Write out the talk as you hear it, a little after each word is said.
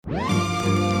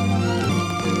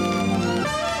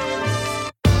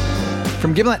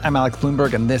From Gimlet, I'm Alex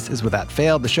Bloomberg, and this is Without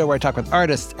Fail, the show where I talk with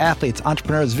artists, athletes,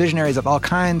 entrepreneurs, visionaries of all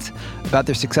kinds about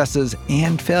their successes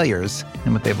and failures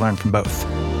and what they've learned from both.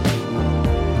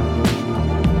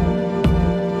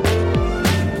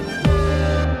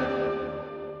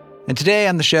 And today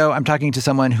on the show, I'm talking to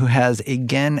someone who has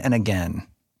again and again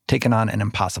taken on an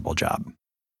impossible job.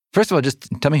 First of all, just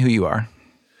tell me who you are.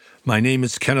 My name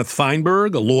is Kenneth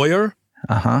Feinberg, a lawyer.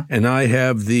 And I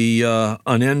have the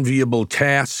unenviable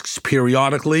tasks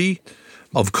periodically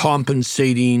of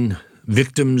compensating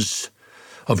victims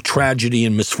of tragedy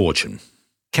and misfortune.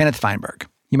 Kenneth Feinberg.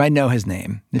 You might know his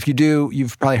name. If you do,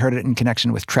 you've probably heard it in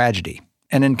connection with tragedy.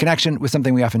 And in connection with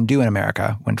something we often do in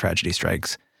America when tragedy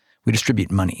strikes, we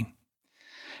distribute money.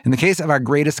 In the case of our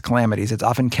greatest calamities, it's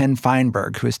often Ken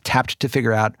Feinberg who is tapped to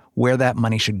figure out where that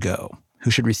money should go, who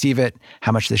should receive it,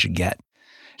 how much they should get.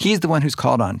 He's the one who's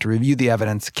called on to review the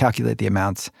evidence, calculate the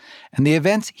amounts, and the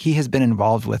events he has been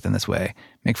involved with in this way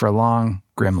make for a long,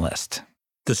 grim list.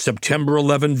 The September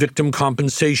 11 Victim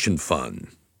Compensation Fund,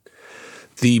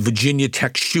 the Virginia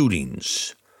Tech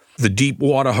shootings, the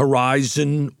Deepwater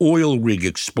Horizon oil rig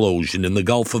explosion in the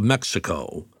Gulf of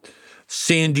Mexico,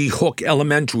 Sandy Hook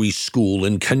Elementary School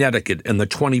in Connecticut and the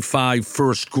 25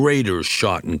 first graders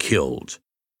shot and killed.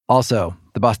 Also,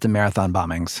 the Boston Marathon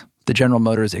bombings, the General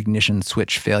Motors ignition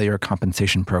switch failure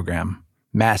compensation program,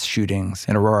 mass shootings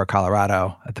in Aurora,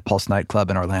 Colorado, at the Pulse nightclub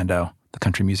in Orlando, the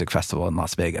Country Music Festival in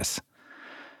Las Vegas.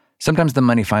 Sometimes the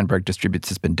money Feinberg distributes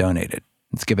has been donated.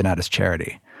 It's given out as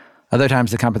charity. Other times,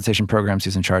 the compensation programs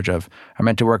he's in charge of are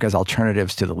meant to work as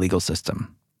alternatives to the legal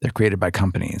system. They're created by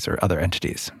companies or other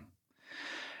entities.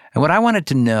 And what I wanted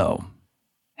to know,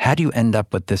 how do you end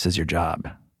up with this as your job?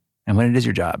 And when it is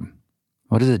your job,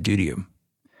 what does it do to you?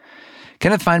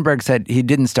 Kenneth Feinberg said he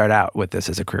didn't start out with this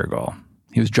as a career goal.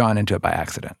 He was drawn into it by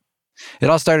accident.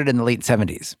 It all started in the late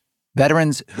 70s.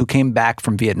 Veterans who came back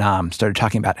from Vietnam started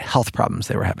talking about health problems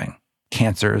they were having,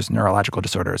 cancers, neurological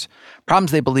disorders,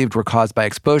 problems they believed were caused by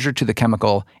exposure to the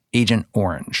chemical Agent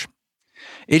Orange.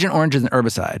 Agent Orange is an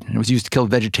herbicide, and it was used to kill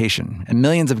vegetation, and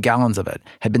millions of gallons of it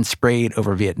had been sprayed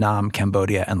over Vietnam,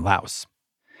 Cambodia, and Laos.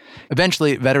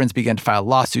 Eventually, veterans began to file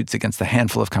lawsuits against a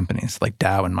handful of companies like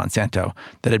Dow and Monsanto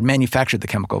that had manufactured the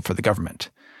chemical for the government.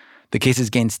 The cases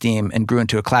gained steam and grew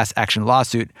into a class action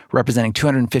lawsuit representing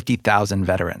 250,000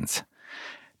 veterans.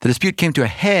 The dispute came to a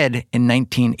head in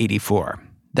 1984.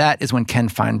 That is when Ken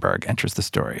Feinberg enters the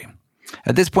story.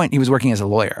 At this point, he was working as a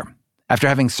lawyer, after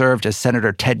having served as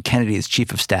Senator Ted Kennedy's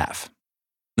chief of staff.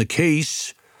 The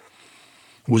case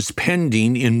was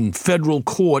pending in federal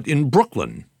court in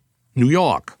Brooklyn, New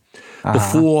York,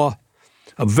 before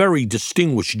a very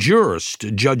distinguished jurist,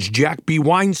 Judge Jack B.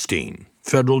 Weinstein,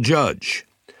 federal judge.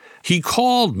 He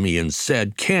called me and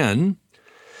said, "Ken,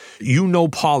 you know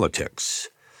politics.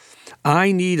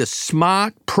 I need a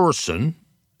smart person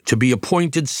to be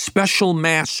appointed special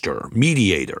master,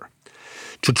 mediator,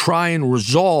 to try and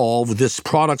resolve this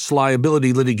products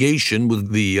liability litigation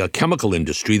with the chemical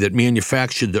industry that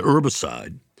manufactured the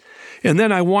herbicide. And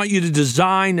then I want you to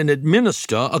design and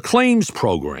administer a claims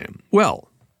program." Well,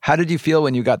 how did you feel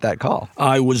when you got that call?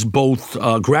 I was both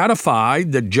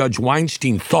gratified that Judge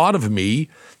Weinstein thought of me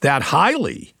that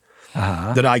highly,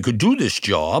 that I could do this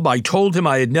job. I told him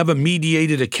I had never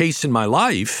mediated a case in my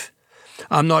life.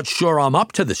 I'm not sure I'm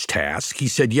up to this task. He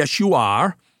said, "Yes, you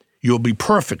are. You'll be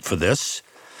perfect for this."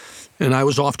 And I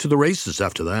was off to the races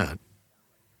after that.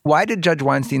 Why did Judge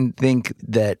Weinstein think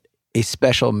that a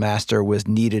special master was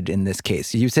needed in this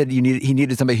case? You said he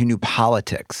needed somebody who knew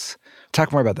politics.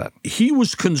 Talk more about that. He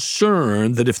was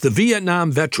concerned that if the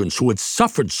Vietnam veterans who had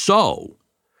suffered so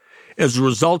as a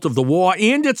result of the war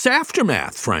and its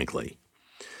aftermath, frankly,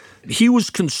 he was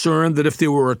concerned that if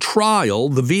there were a trial,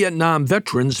 the Vietnam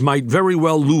veterans might very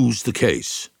well lose the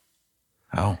case.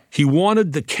 Oh. He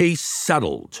wanted the case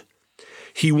settled.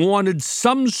 He wanted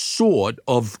some sort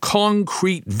of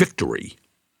concrete victory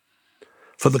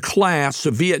for the class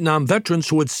of Vietnam veterans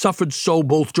who had suffered so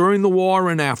both during the war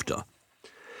and after.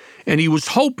 And he was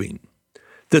hoping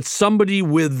that somebody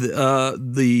with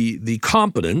the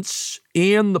competence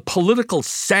and the political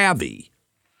savvy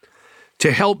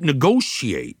to help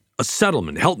negotiate a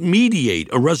settlement, help mediate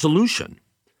a resolution,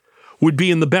 would be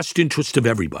in the best interest of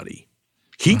everybody.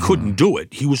 He couldn't do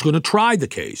it. He was going to try the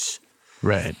case.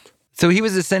 Right. So he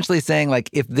was essentially saying,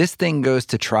 like, if this thing goes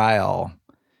to trial,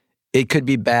 it could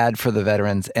be bad for the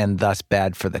veterans and thus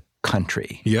bad for the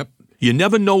country. Yep. You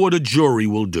never know what a jury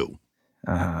will do.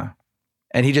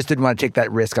 And he just didn't want to take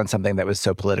that risk on something that was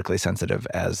so politically sensitive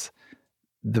as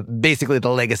basically the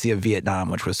legacy of Vietnam,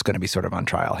 which was going to be sort of on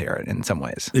trial here in some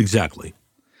ways. Exactly.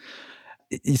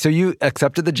 So you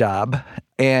accepted the job,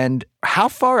 and how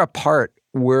far apart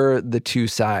were the two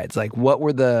sides? Like, what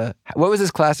was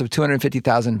this class of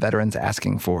 250,000 veterans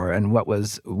asking for, and what were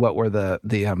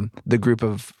the group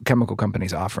of chemical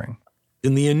companies offering?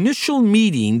 In the initial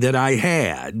meeting that I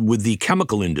had with the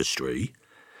chemical industry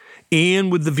and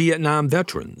with the Vietnam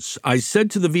veterans, I said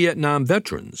to the Vietnam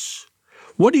veterans,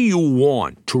 "What do you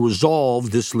want to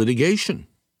resolve this litigation?"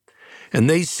 And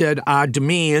they said, "Our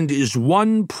demand is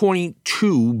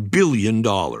 $1.2 billion.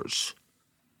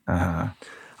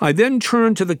 I then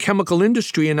turned to the chemical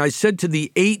industry and I said to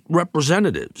the 8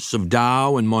 representatives of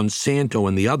Dow and Monsanto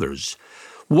and the others,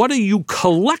 "What are you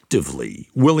collectively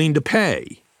willing to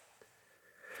pay?"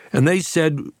 And they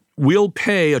said, "We'll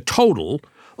pay a total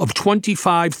of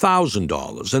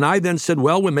 $25,000. And I then said,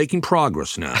 "Well, we're making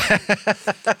progress now.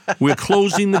 We're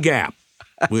closing the gap.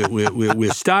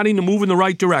 We're starting to move in the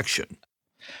right direction."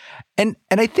 And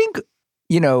I think,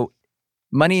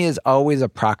 money is always a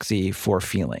proxy for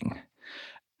feeling.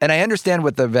 And I understand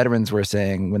what the veterans were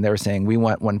saying when they were saying, we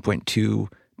want $1.2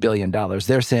 billion.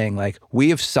 They're saying, like, we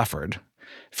have suffered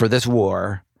for this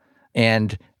war,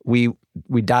 and we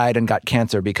died and got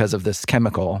cancer because of this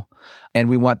chemical, and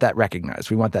we want that recognized.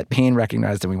 We want that pain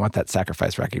recognized, and we want that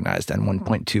sacrifice recognized. And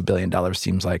 $1.2 billion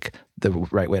seems like the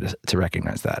right way to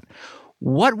recognize that.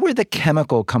 What were the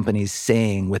chemical companies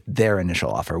saying with their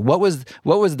initial offer? What was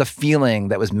the feeling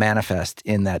that was manifest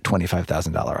in that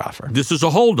 $25,000 offer? This is a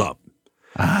holdup.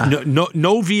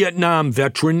 No Vietnam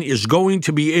veteran is going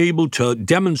to be able to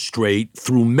demonstrate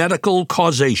through medical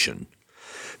causation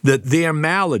that their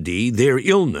malady, their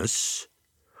illness,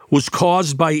 was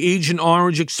caused by Agent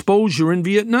Orange exposure in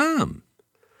Vietnam.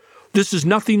 This is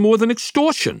nothing more than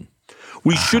extortion.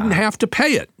 We shouldn't have to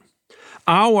pay it.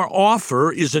 Our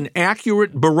offer is an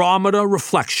accurate barometer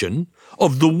reflection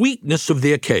of the weakness of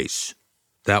their case.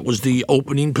 That was the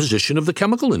opening position of the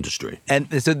chemical industry. And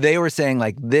so they were saying,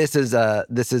 like, this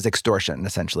is extortion,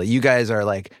 essentially. You guys are,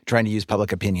 like, trying to use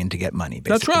public opinion to get money,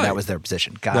 basically. That's right. That was their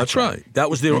position. Gotcha. That's right. That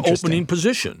was their opening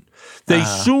position. They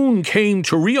soon came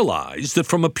to realize that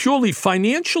from a purely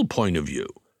financial point of view,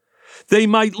 they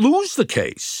might lose the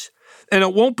case. And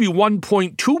it won't be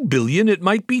 $1.2 billion, it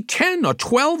might be $10 or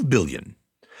 $12 billion.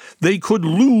 They could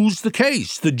lose the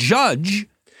case. The judge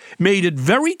made it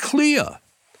very clear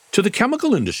to the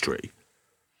chemical industry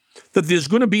that there's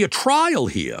going to be a trial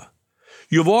here.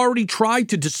 You've already tried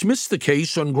to dismiss the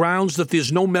case on grounds that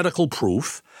there's no medical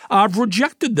proof. I've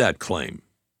rejected that claim.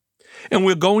 And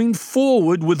we're going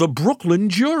forward with a Brooklyn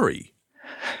jury.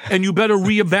 And you better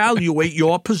reevaluate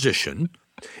your position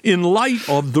in light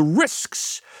of the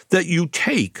risks that you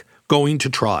take going to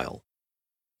trial.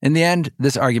 In the end,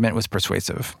 this argument was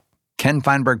persuasive. Ken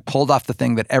Feinberg pulled off the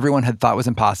thing that everyone had thought was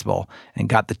impossible and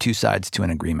got the two sides to an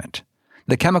agreement.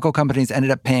 The chemical companies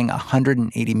ended up paying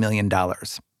 $180 million,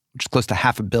 which is close to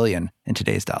 $500 million in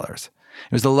today's dollars.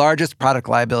 It was the largest product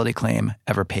liability claim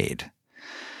ever paid.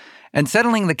 And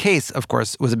settling the case, of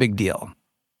course, was a big deal.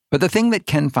 But the thing that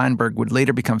Ken Feinberg would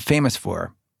later become famous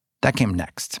for, that came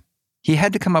next. He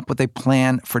had to come up with a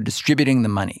plan for distributing the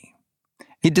money.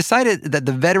 He decided that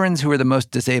the veterans who were the most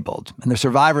disabled and the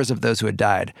survivors of those who had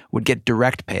died would get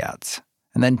direct payouts,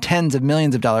 and then tens of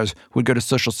millions of dollars would go to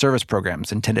social service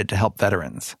programs intended to help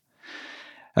veterans.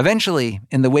 Eventually,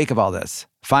 in the wake of all this,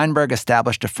 Feinberg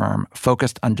established a firm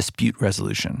focused on dispute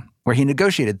resolution, where he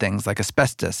negotiated things like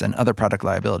asbestos and other product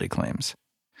liability claims.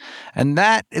 And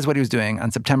that is what he was doing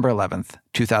on September 11th,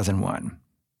 2001,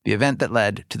 the event that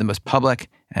led to the most public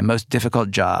and most difficult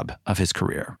job of his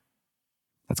career.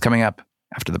 That's coming up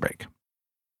after the break.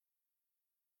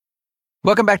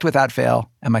 Welcome back to Without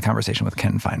Fail and my conversation with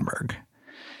Ken Feinberg.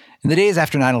 In the days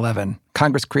after 9/11,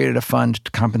 Congress created a fund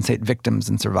to compensate victims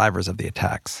and survivors of the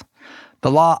attacks.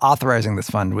 The law authorizing this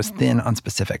fund was thin on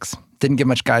specifics, didn't give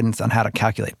much guidance on how to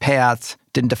calculate payouts,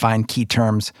 didn't define key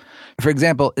terms. For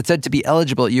example, it said to be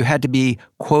eligible, you had to be,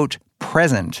 quote,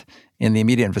 present in the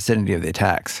immediate vicinity of the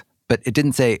attacks, but it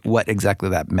didn't say what exactly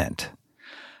that meant.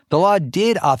 The law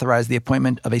did authorize the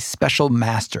appointment of a special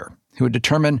master who would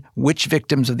determine which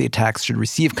victims of the attacks should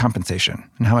receive compensation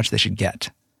and how much they should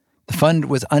get. The fund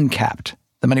was uncapped.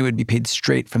 The money would be paid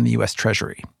straight from the U.S.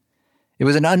 Treasury. It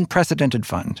was an unprecedented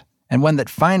fund, and one that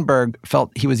Feinberg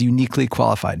felt he was uniquely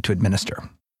qualified to administer.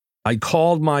 I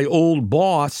called my old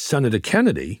boss, Senator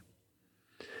Kennedy,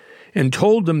 and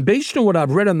told him, based on what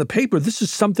I've read on the paper, this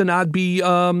is something I'd be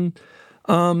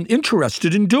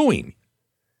interested in doing.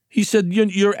 He said,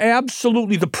 "You're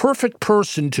absolutely the perfect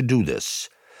person to do this."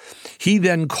 He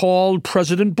then called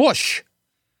President Bush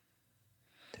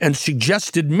and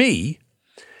suggested me.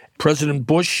 President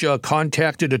Bush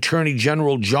contacted Attorney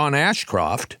General John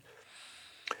Ashcroft.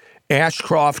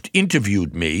 Ashcroft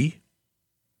interviewed me,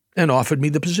 and offered me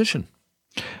the position.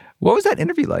 What was that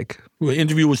interview like? The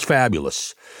interview was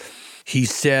fabulous. He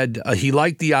said he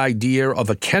liked the idea of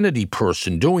a Kennedy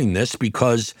person doing this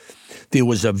because there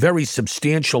was a very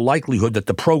substantial likelihood that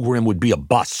the program would be a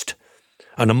bust,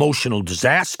 an emotional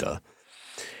disaster,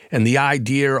 and the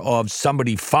idea of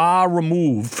somebody far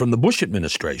removed from the Bush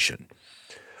administration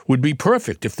would be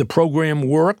perfect. If the program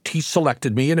worked, he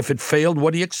selected me, and if it failed,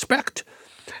 what do you expect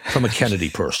from a Kennedy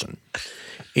person?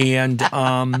 And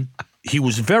he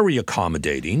was very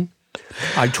accommodating.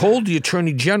 I told the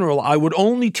Attorney General I would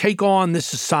only take on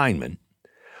this assignment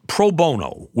pro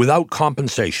bono, without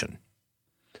compensation.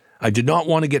 I did not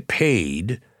want to get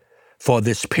paid for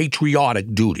this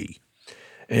patriotic duty.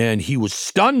 And he was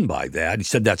stunned by that. He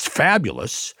said, that's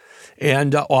fabulous,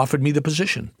 and offered me the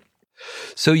position.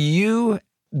 So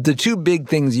the two big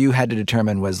things you had to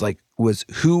determine was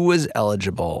who was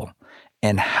eligible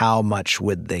and how much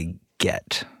would they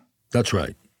get. That's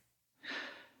right.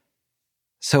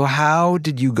 So how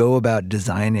did you go about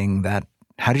designing that?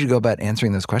 How did you go about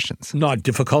answering those questions? Not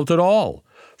difficult at all.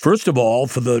 First of all,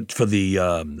 for the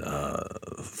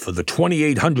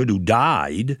 2,800 who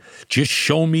died, just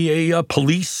show me a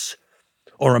police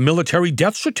or a military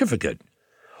death certificate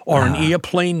or an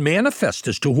airplane manifest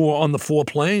as to who are on the 4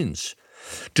 planes.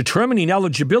 Determining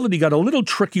eligibility got a little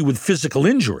tricky with physical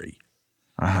injury.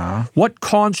 What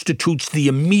constitutes the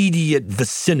immediate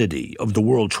vicinity of the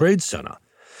World Trade Center?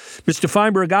 Mr.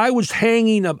 Feinberg, I was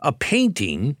hanging a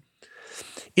painting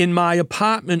in my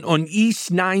apartment on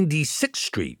East 96th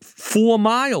Street, 4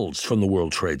 miles from the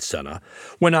World Trade Center,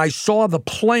 when I saw the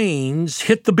planes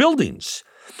hit the buildings.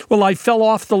 Well, I fell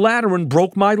off the ladder and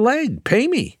broke my leg. Pay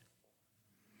me.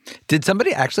 Did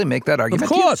somebody actually make that argument? Of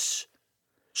course.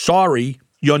 Sorry,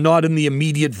 you're not in the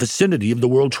immediate vicinity of the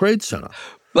World Trade Center.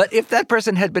 But if that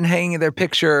person had been hanging their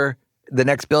picture the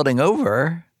next building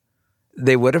over,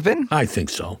 they would have been? I think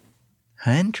so.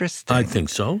 Interesting. I think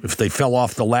so. If they fell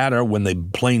off the ladder when the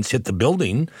planes hit the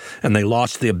building and they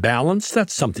lost their balance,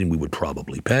 that's something we would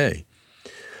probably pay.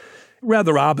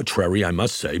 Rather arbitrary, I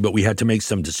must say, but we had to make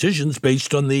some decisions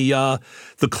based on the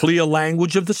clear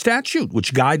language of the statute,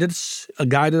 which guided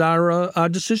our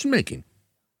decision-making.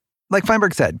 Like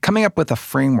Feinberg said, coming up with a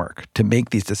framework to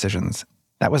make these decisions,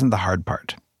 that wasn't the hard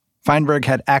part. Feinberg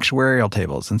had actuarial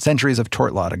tables and centuries of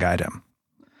tort law to guide him.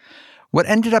 What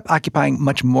ended up occupying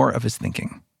much more of his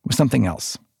thinking was something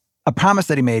else, a promise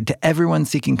that he made to everyone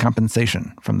seeking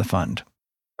compensation from the fund.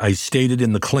 I stated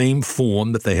in the claim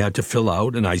form that they had to fill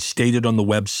out, and I stated on the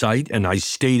website, and I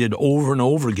stated over and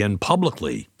over again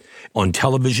publicly on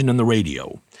television and the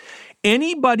radio,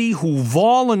 anybody who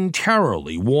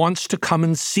voluntarily wants to come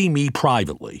and see me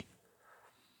privately,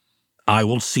 I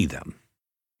will see them.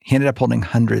 He ended up holding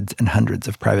hundreds and hundreds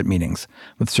of private meetings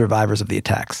with survivors of the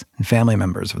attacks and family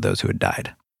members of those who had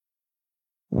died.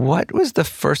 What was the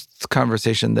first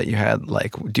conversation that you had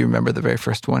like? Do you remember the very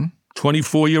first one?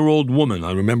 24-year-old woman.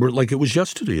 I remember it like it was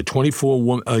yesterday. A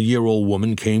 24-year-old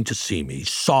woman came to see me,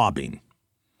 sobbing.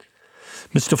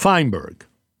 Mr. Feinberg,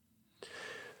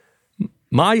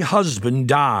 my husband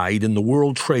died in the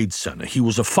World Trade Center. He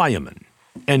was a fireman,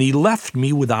 and he left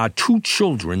me with our 2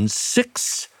 children,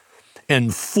 6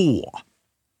 and 4.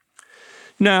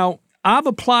 Now, I've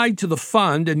applied to the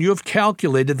fund, and you've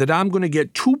calculated that I'm going to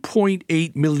get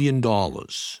 $2.8 million,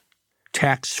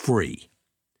 tax-free.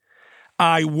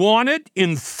 I want it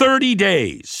in 30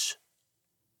 days.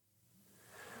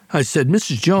 I said,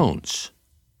 Mrs. Jones,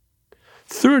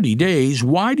 30 days?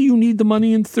 Why do you need the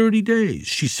money in 30 days?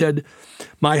 She said,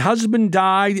 my husband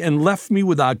died and left me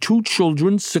with our 2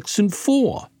 children, 6 and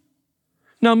 4.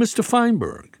 Now, Mr.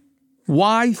 Feinberg,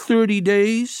 why 30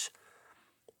 days?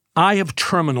 I have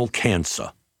terminal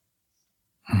cancer.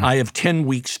 I have 10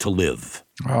 weeks to live.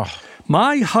 Oh.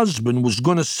 My husband was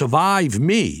going to survive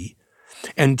me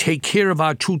and take care of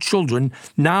our 2 children.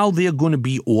 Now they're going to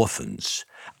be orphans.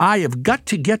 I have got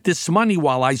to get this money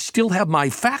while I still have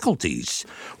my faculties.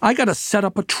 I got to set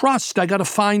up a trust. I got to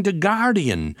find a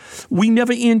guardian. We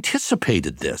never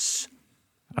anticipated this.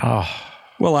 Oh.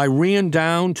 Well, I ran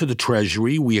down to the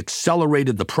Treasury. We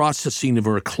accelerated the processing of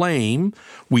her claim.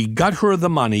 We got her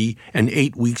the money, and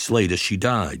 8 weeks later she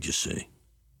died, you see.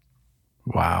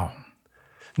 Wow.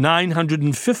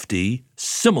 950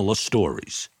 similar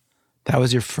stories. That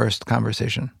was your first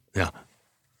conversation? Yeah.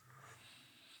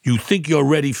 You think you're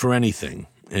ready for anything,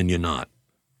 and you're not.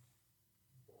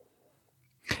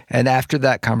 And after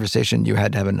that conversation, you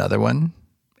had to have another one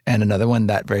and another one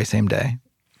that very same day?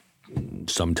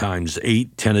 Sometimes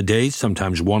 8, 10 a day,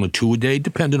 sometimes 1 or 2 a day,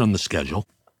 depending on the schedule.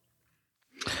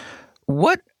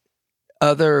 What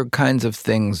other kinds of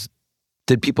things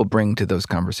did people bring to those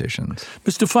conversations?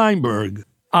 Mr. Feinberg,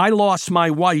 I lost my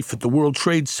wife at the World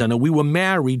Trade Center. We were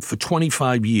married for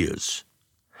 25 years.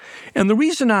 And the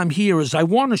reason I'm here is I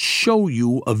want to show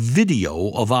you a video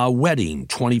of our wedding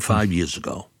 25 years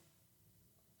ago.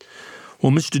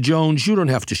 Well, Mr. Jones, you don't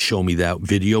have to show me that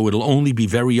video. It'll only be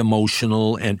very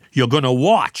emotional, and you're going to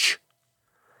watch.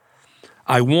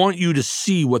 I want you to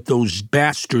see what those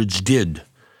bastards did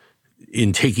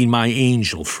in taking my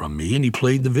angel from me, and he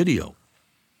played the video.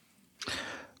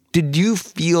 Did you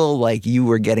feel like you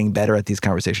were getting better at these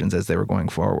conversations as they were going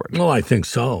forward? Well, I think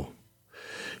so.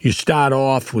 You start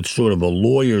off with sort of a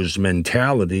lawyer's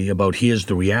mentality about here's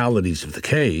the realities of the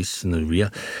case,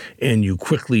 and you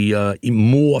quickly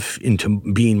morph into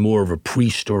being more of a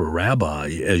priest or a rabbi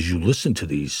as you listen to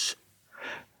these.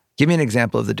 Give me an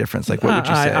example of the difference. Like, what would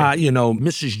you say?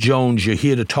 Mrs. Jones, you're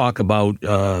here to talk about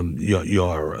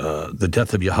the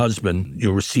death of your husband.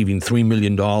 You're receiving $3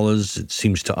 million. It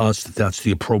seems to us that that's the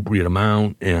appropriate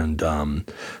amount. And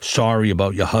sorry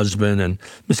about your husband. And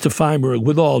Mr. Feinberg,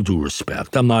 with all due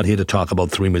respect, I'm not here to talk about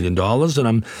 $3 million. And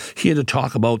I'm here to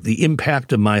talk about the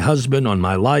impact of my husband on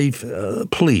my life.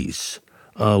 Please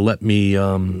let me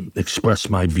express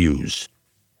my views.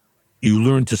 You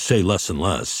learn to say less and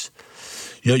less.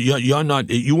 You're not.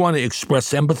 You want to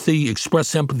express empathy.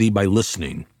 Express empathy by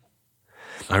listening.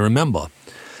 I remember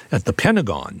at the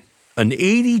Pentagon, an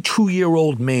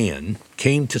 82-year-old man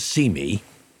came to see me,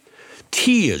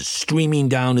 tears streaming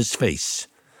down his face.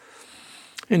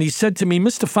 And he said to me,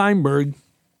 Mr. Feinberg,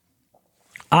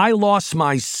 I lost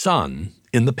my son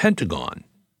in the Pentagon.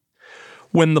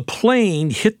 When the plane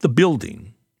hit the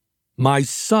building, my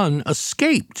son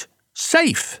escaped,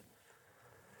 safe.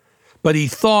 But he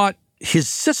thought his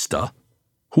sister,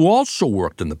 who also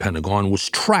worked in the Pentagon, was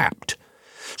trapped.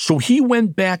 So he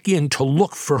went back in to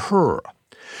look for her.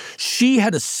 She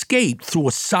had escaped through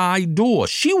a side door.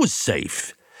 She was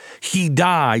safe. He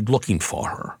died looking for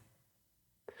her.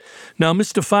 Now,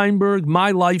 Mr. Feinberg,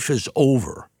 my life is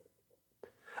over.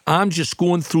 I'm just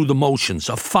going through the motions.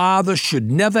 A father should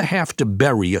never have to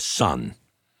bury a son.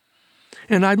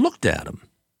 And I looked at him.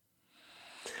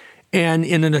 And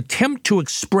in an attempt to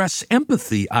express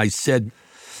empathy, I said,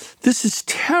 this is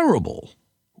terrible.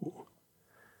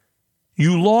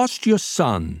 You lost your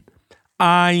son.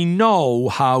 I know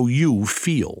how you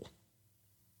feel.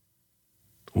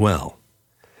 Well,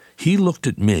 he looked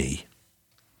at me.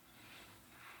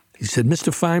 He said,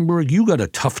 Mr. Feinberg, you got a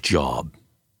tough job.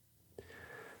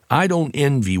 I don't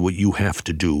envy what you have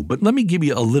to do, but let me give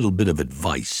you a little bit of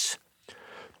advice.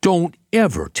 Don't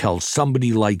ever tell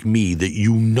somebody like me that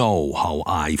you know how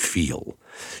I feel.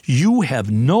 You have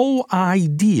no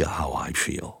idea how I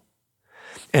feel.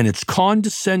 And it's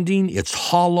condescending, it's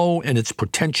hollow, and it's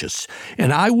pretentious.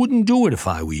 And I wouldn't do it if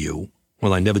I were you.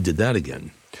 Well, I never did that again.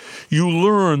 You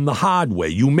learn the hard way.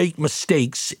 You make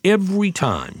mistakes every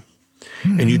time.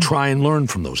 And you try and learn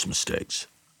from those mistakes.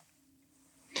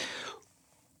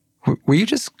 Were you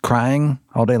just crying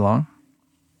all day long?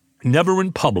 Never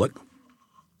in public.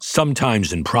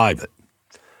 Sometimes in private.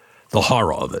 The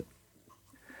horror of it.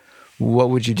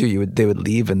 What would you do? They would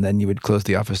leave and then you would close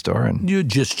the office door? And you'd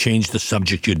just change the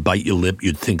subject. You'd bite your lip.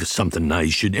 You'd think of something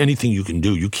nice. Anything you can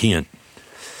do, you can't.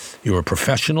 You're a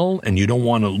professional and you don't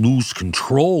want to lose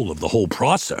control of the whole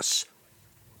process.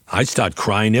 I start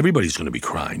crying. Everybody's going to be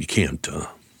crying. You can't.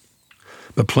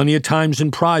 But plenty of times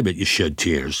in private, you shed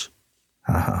tears.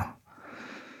 Uh-huh.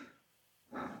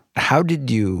 How did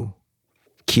you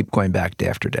keep going back day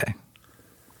after day?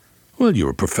 Well, you're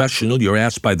a professional. You're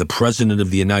asked by the President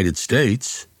of the United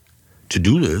States to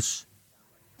do this.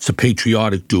 It's a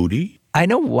patriotic duty. I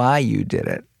know why you did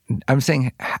it. I'm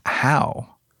saying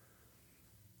how.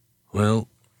 Well,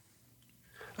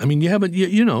 I mean,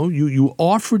 you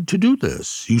offered to do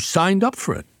this. You signed up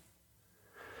for it.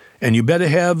 And you better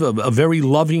have a very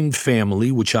loving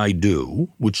family, which I do,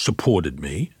 which supported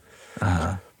me.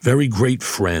 Uh-huh. Very great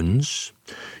friends.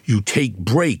 You take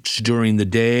breaks during the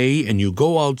day and you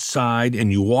go outside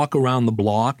and you walk around the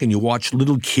block and you watch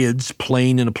little kids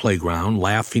playing in a playground,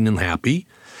 laughing and happy.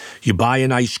 You buy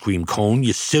an ice cream cone,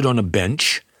 you sit on a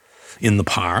bench in the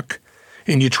park,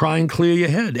 and you try and clear your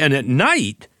head. And at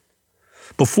night,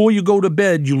 before you go to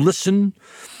bed, you listen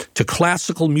to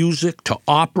classical music, to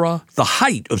opera, the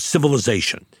height of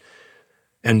civilization,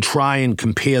 and try and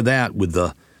compare that with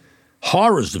the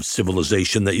horrors of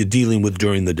civilization that you're dealing with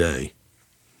during the day.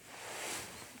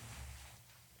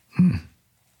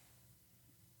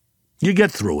 You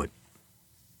get through it.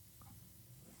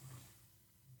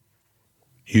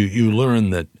 You learn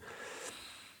that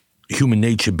human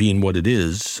nature being what it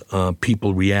is,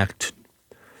 people react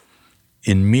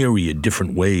in myriad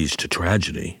different ways to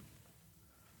tragedy.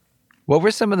 What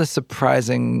were some of the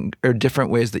surprising or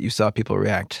different ways that you saw people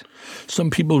react? Some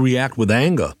people react with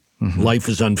anger. Mm-hmm. Life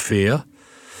is unfair.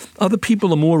 Other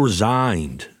people are more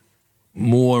resigned,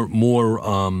 more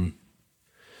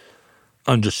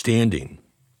understanding.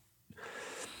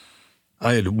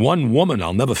 I had one woman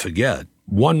I'll never forget,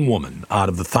 one woman out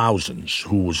of the thousands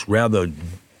who was rather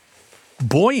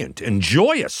buoyant and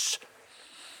joyous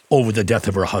over the death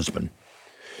of her husband.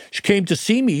 She came to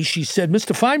see me. She said,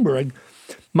 Mr. Feinberg,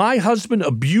 my husband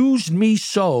abused me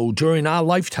so during our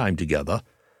lifetime together.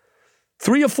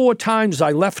 3 or 4 times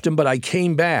I left him, but I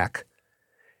came back.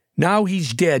 Now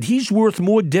he's dead. He's worth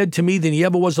more dead to me than he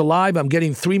ever was alive. I'm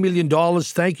getting $3 million.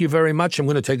 Thank you very much. I'm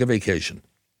going to take a vacation.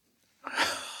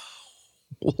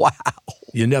 Wow.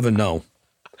 You never know.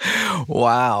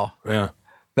 Wow. Yeah.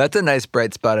 That's a nice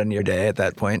bright spot in your day at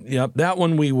that point. Yep. That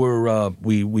one we were,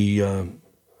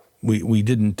 we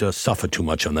didn't suffer too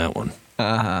much on that one.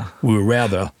 Uh-huh. We were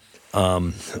rather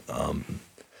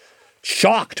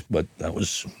shocked, but that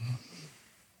was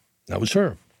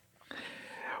her.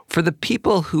 For the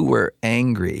people who were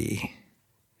angry,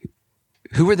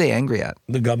 who were they angry at?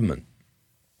 The government.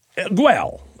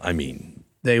 Well, I mean,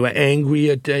 they were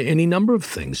angry at any number of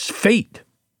things. Fate,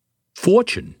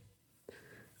 fortune.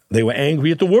 They were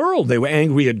angry at the world. They were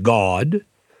angry at God.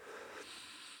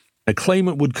 A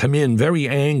claimant would come in very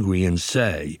angry and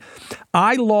say,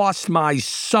 I lost my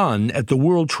son at the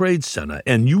World Trade Center,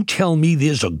 and you tell me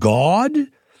there's a God?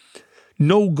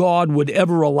 No God would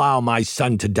ever allow my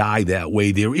son to die that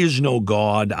way. There is no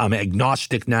God. I'm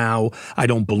agnostic now. I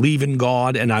don't believe in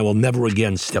God, and I will never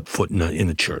again step foot in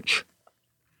a church.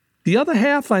 The other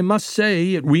half, I must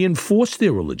say, it reinforced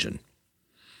their religion.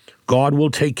 God will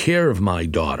take care of my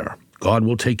daughter. God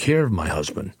will take care of my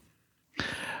husband.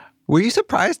 Were you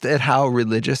surprised at how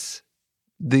religious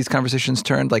these conversations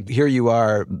turned? Like, here you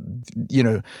are,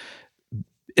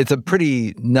 it's a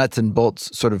pretty nuts and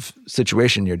bolts sort of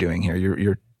situation you're doing here.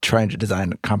 You're trying to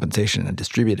design compensation and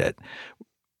distribute it.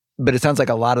 But it sounds like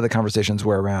a lot of the conversations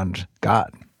were around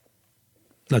God.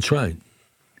 That's right.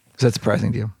 Is that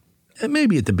surprising to you?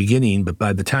 Maybe at the beginning, but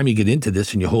by the time you get into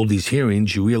this and you hold these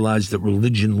hearings, you realize that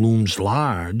religion looms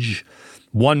large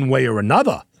one way or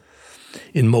another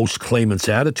in most claimants'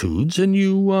 attitudes, and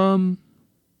you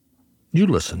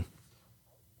listen.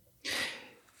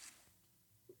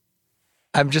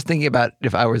 I'm just thinking about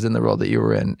if I was in the role that you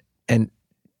were in, and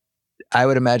I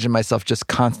would imagine myself just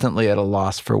constantly at a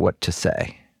loss for what to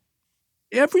say.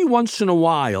 Every once in a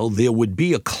while, there would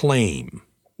be a claim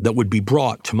that would be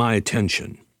brought to my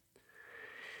attention.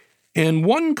 And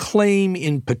one claim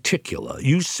in particular,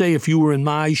 you say, if you were in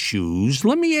my shoes,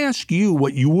 let me ask you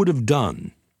what you would have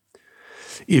done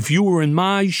if you were in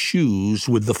my shoes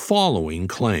with the following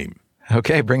claim.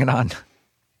 Okay, bring it on.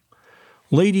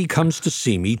 Lady comes to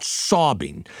see me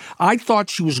sobbing. I thought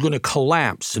she was going to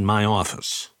collapse in my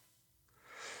office.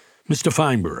 Mr.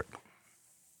 Feinberg,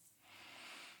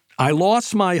 I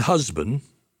lost my husband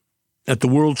at the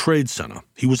World Trade Center.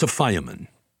 He was a fireman.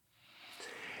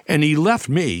 And he left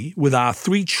me with our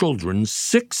 3 children,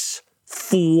 6,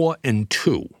 4, and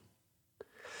 2.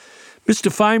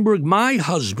 Mr. Feinberg, my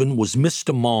husband was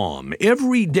Mr. Mom.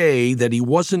 Every day that he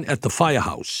wasn't at the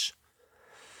firehouse,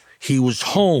 he was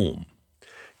home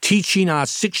teaching our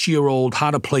 6-year-old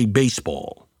how to play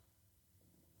baseball,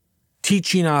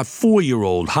 teaching our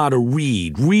 4-year-old how to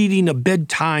read, reading a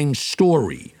bedtime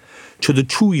story to the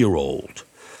 2-year-old.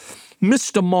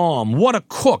 Mr. Mom, what a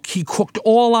cook. He cooked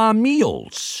all our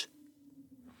meals.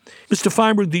 Mr.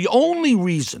 Feinberg, the only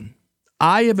reason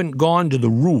I haven't gone to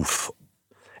the roof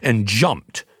and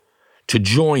jumped to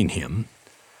join him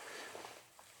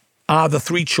are the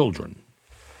 3 children.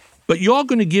 But you're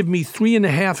going to give me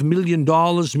 $3.5 million,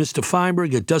 Mr.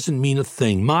 Feinberg. It doesn't mean a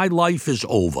thing. My life is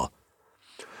over.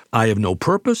 I have no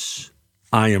purpose.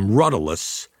 I am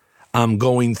rudderless. I'm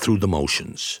going through the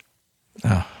motions.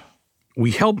 We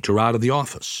helped her out of the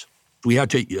office. We had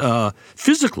to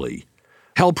physically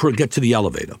help her get to the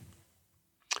elevator.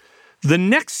 The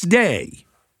next day,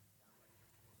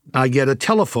 I get a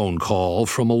telephone call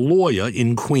from a lawyer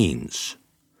in Queens.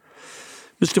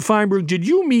 Mr. Feinberg, did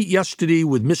you meet yesterday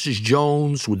with Mrs.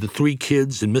 Jones, with the 3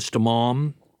 kids and Mr.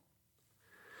 Mom?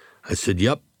 I said,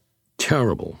 yep,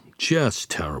 terrible, just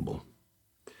terrible.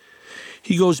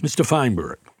 He goes, Mr.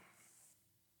 Feinberg,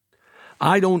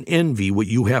 I don't envy what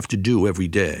you have to do every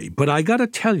day, but I got to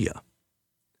tell you,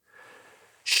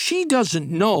 she doesn't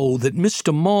know that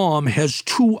Mr. Mom has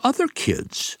 2 other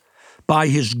kids by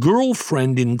his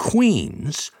girlfriend in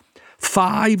Queens,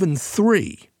 5 and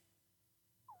 3.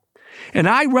 And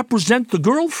I represent the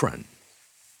girlfriend.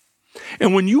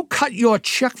 And when you cut your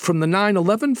check from the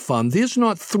 9/11 fund, there's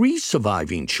not 3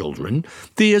 surviving children,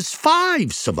 there's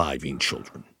 5 surviving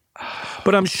children.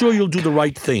 But I'm sure you'll do the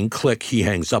right thing. Click, he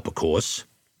hangs up, of course.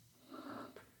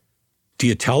 Do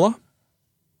you tell her?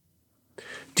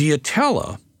 Do you tell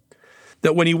her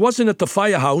that when he wasn't at the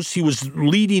firehouse, he was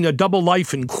leading a double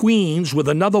life in Queens with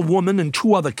another woman and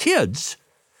 2 other kids?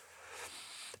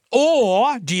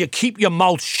 Or do you keep your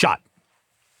mouth shut?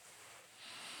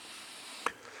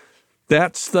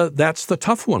 That's the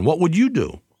tough one. What would you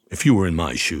do if you were in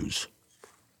my shoes?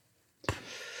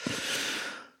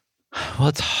 Well,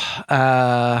 it's,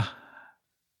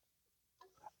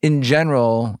 in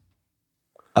general,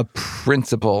 a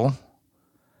principle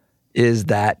is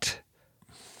that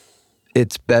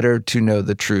it's better to know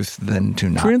the truth than to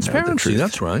not know the truth. Transparency,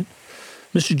 that's right.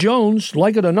 Mr. Jones,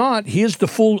 like it or not, here's the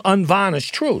full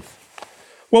unvarnished truth.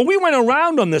 Well, we went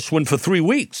around on this one for 3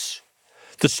 weeks,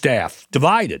 the staff,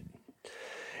 divided.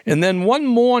 And then one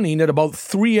morning at about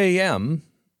 3 a.m.,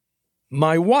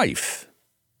 my wife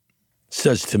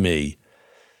says to me,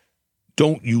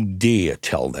 "Don't you dare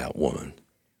tell that woman.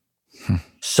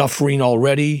 Suffering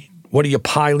already? What are you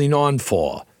piling on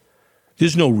for?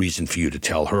 There's no reason for you to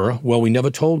tell her." Well, we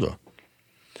never told her.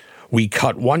 We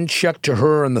cut one check to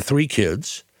her and the 3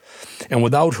 kids, and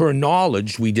without her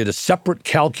knowledge, we did a separate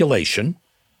calculation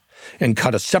and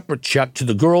cut a separate check to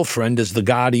the girlfriend as the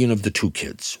guardian of the 2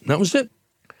 kids. And that was it.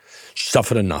 She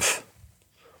suffered enough.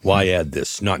 Why add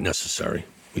this? Not necessary.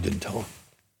 We didn't tell her.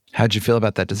 How'd you feel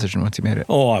about that decision once you made it?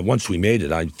 Oh, once we made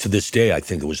it, to this day, I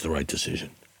think it was the right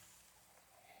decision.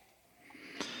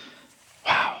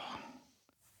 Wow.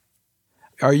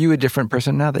 Are you a different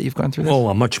person now that you've gone through this? Oh,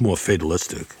 I'm much more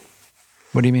fatalistic.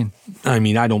 What do you mean? I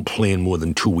mean, I don't plan more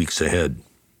than 2 weeks ahead.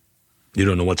 You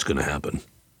don't know what's going to happen.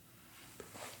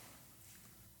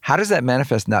 How does that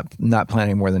manifest, not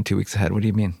planning more than 2 weeks ahead? What do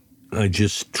you mean? I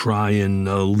just try and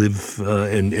live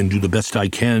and do the best I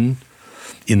can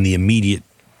in the immediate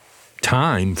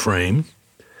time frame.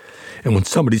 And when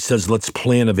somebody says, "Let's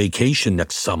plan a vacation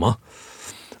next summer,"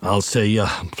 I'll say,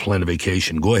 "Yeah, plan a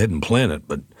vacation. Go ahead and plan it,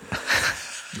 but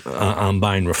I'm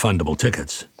buying refundable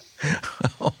tickets."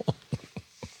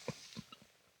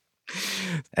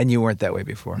 And you weren't that way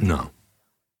before? No.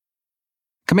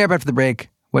 Coming up after the break,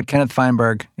 what Kenneth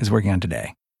Feinberg is working on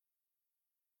today.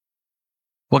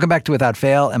 Welcome back to Without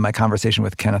Fail and my conversation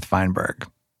with Kenneth Feinberg.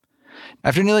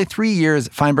 After nearly 3 years,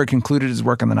 Feinberg concluded his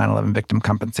work on the 9/11 Victim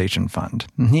Compensation Fund.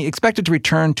 He expected to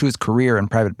return to his career in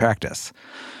private practice.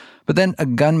 But then a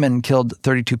gunman killed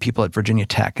 32 people at Virginia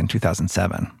Tech in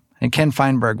 2007, and Ken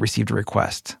Feinberg received a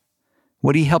request.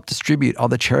 Would he help distribute all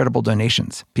the charitable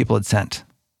donations people had sent?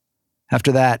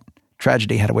 After that,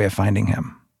 tragedy had a way of finding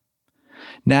him.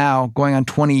 Now, going on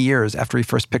 20 years after he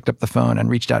first picked up the phone and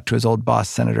reached out to his old boss,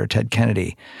 Senator Ted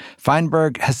Kennedy,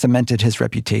 Feinberg has cemented his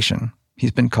reputation.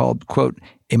 He's been called, quote,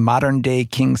 a modern-day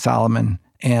King Solomon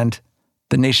and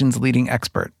the nation's leading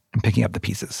expert in picking up the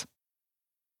pieces.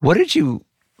 What did you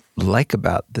like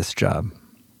about this job?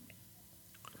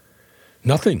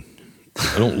 Nothing.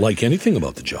 I don't like anything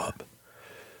about the job.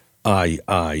 I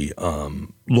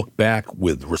look back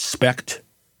with respect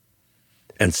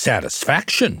and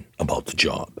satisfaction about the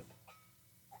job.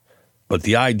 But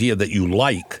the idea that you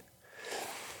like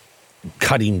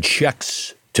cutting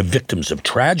checks to victims of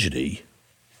tragedy,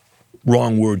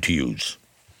 wrong word to use.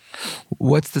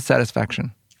 What's the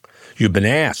satisfaction? You've been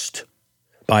asked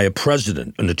by a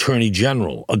president, an attorney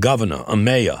general, a governor, a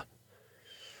mayor,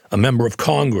 a member of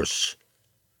Congress.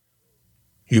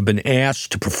 You've been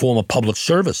asked to perform a public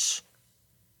service.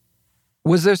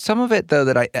 Was there some of it, though,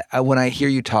 that I when I hear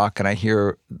you talk and I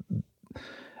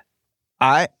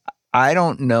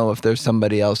don't know if there's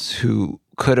somebody else who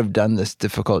could have done this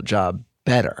difficult job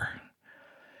better.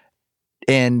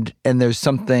 And there's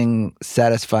something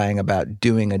satisfying about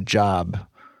doing a job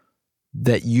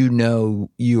that you know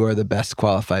you are the best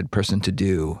qualified person to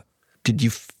do. Did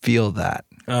you feel that?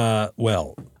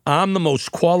 Well, I'm the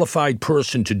most qualified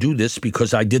person to do this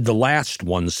because I did the last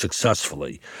one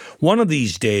successfully. One of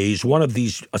these days, one of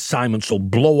these assignments will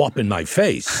blow up in my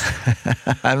face.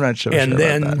 I'm not sure. And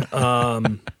then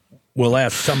we'll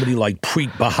ask somebody like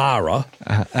Preet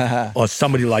Bharara or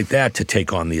somebody like that to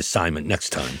take on the assignment next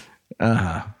time.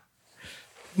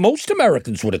 Most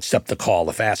Americans would accept the call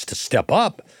if asked to step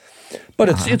up, but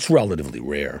it's relatively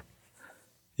rare.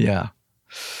 Yeah.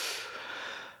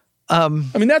 I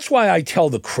mean, that's why I tell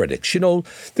the critics,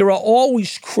 there are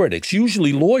always critics,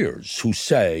 usually lawyers, who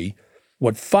say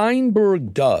what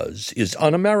Feinberg does is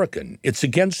un-American. It's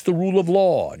against the rule of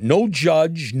law. No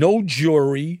judge, no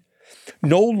jury,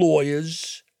 no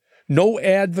lawyers, no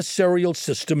adversarial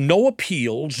system, no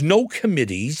appeals, no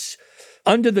committees.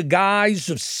 Under the guise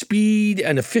of speed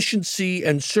and efficiency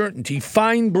and certainty,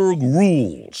 Feinberg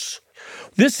rules.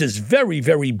 This is very,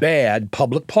 very bad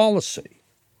public policy.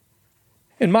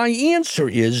 And my answer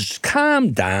is,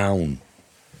 calm down.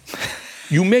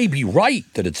 You may be right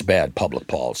that it's bad public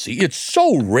policy. It's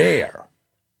so rare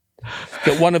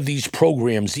that one of these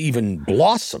programs even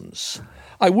blossoms.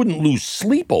 I wouldn't lose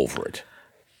sleep over it.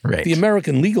 Right. The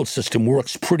American legal system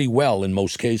works pretty well in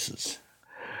most cases.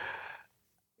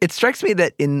 It strikes me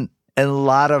that in a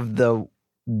lot of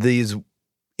these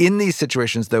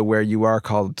situations, though, where you are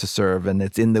called to serve and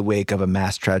it's in the wake of a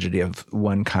mass tragedy of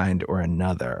one kind or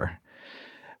another,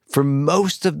 for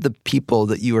most of the people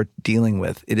that you are dealing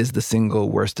with, it is the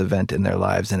single worst event in their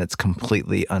lives, and it's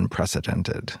completely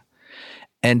unprecedented.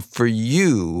 And for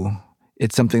you,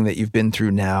 it's something that you've been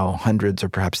through now hundreds or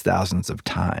perhaps thousands of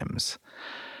times.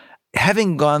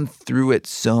 Having gone through it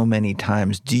so many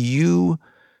times, do you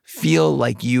feel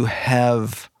like you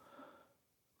have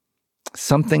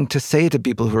something to say to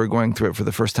people who are going through it for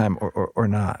the first time or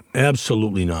not?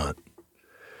 Absolutely not.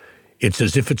 It's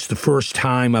as if it's the first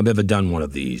time I've ever done one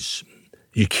of these.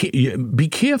 Be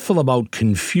careful about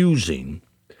confusing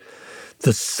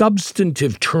the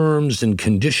substantive terms and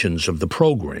conditions of the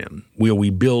program, where we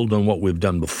build on what we've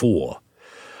done before,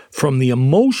 from the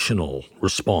emotional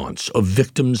response of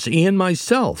victims and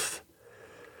myself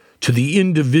to the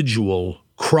individual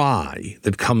cry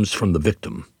that comes from the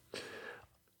victim.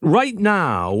 Right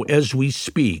now, as we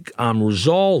speak, I'm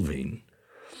resolving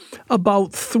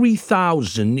about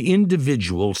 3,000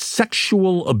 individual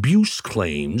sexual abuse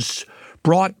claims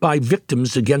brought by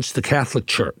victims against the Catholic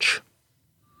Church.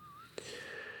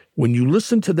 When you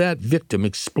listen to that victim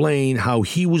explain how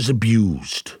he was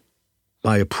abused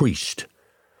by a priest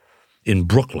in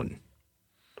Brooklyn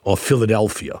or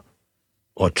Philadelphia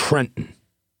or Trenton,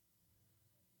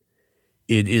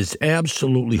 it is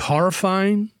absolutely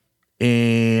horrifying,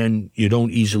 and you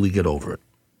don't easily get over it.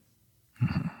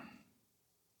 Mm-hmm.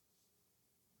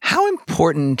 How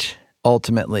important,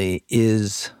 ultimately,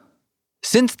 is,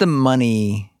 since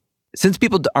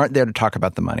people aren't there to talk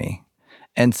about the money,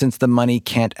 and since the money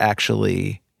can't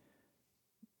actually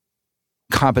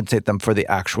compensate them for the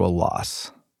actual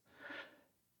loss,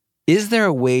 is there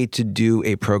a way to do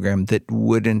a program that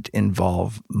wouldn't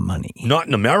involve money? Not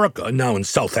in America. Now, in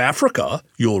South Africa,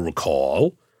 you'll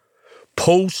recall,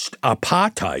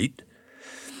 post-apartheid,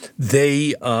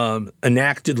 they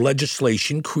enacted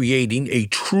legislation creating a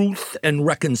Truth and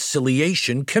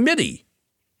Reconciliation Committee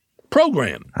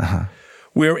program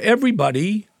where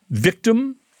everybody,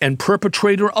 victim and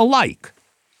perpetrator alike,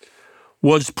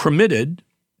 was permitted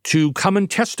to come and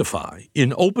testify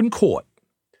in open court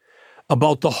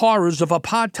about the horrors of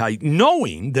apartheid,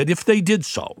 knowing that if they did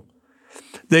so,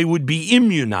 they would be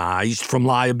immunized from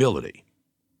liability.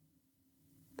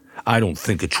 I don't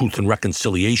think a Truth and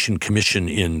Reconciliation Commission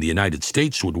in the United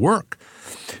States would work.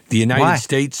 The United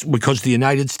States, because the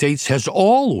United States has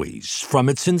always, from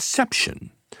its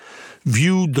inception,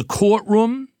 viewed the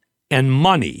courtroom and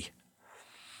money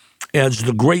as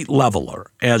the great leveler,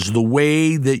 as the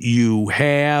way that you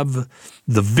have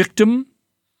the victim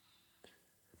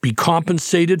be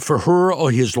compensated for her or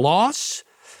his loss,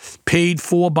 paid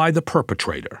for by the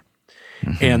perpetrator.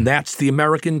 Mm-hmm. And that's the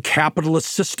American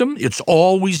capitalist system. It's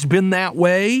always been that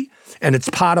way, and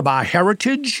it's part of our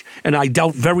heritage, and I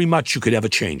doubt very much you could ever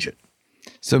change it.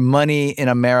 So money in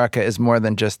America is more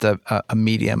than just a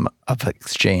medium of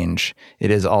exchange. It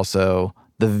is also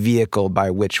the vehicle by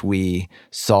which we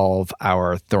solve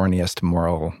our thorniest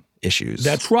moral issues.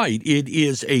 That's right. It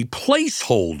is a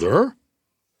placeholder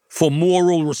for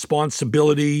moral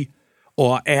responsibility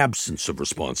or absence of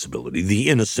responsibility, the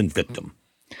innocent victim.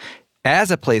 As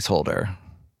a placeholder,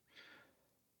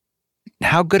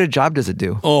 how good a job does it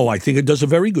do? Oh, I think it does a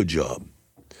very good job.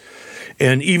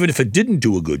 And even if it didn't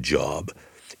do a good job,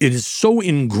 it is so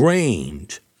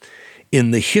ingrained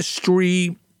in the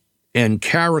history and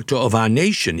character of our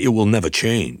nation, it will never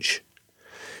change.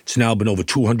 It's now been over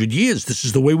 200 years. This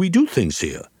is the way we do things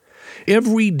here.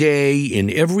 Every day in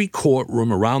every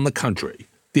courtroom around the country,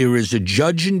 there is a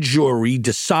judge and jury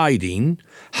deciding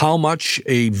how much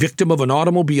a victim of an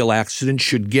automobile accident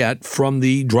should get from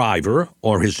the driver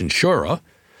or his insurer.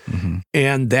 Mm-hmm.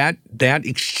 And that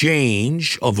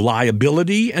exchange of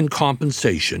liability and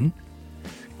compensation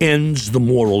ends the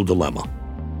moral dilemma.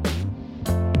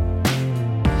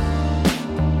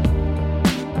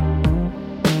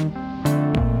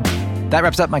 That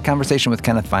wraps up my conversation with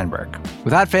Kenneth Feinberg.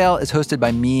 Without Fail is hosted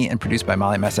by me and produced by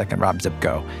Molly Messick and Rob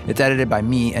Zipko. It's edited by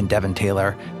me and Devin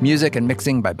Taylor. Music and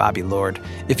mixing by Bobby Lord.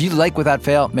 If you like Without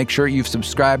Fail, make sure you've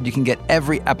subscribed. You can get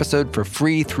every episode for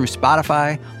free through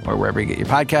Spotify or wherever you get your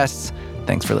podcasts.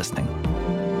 Thanks for listening.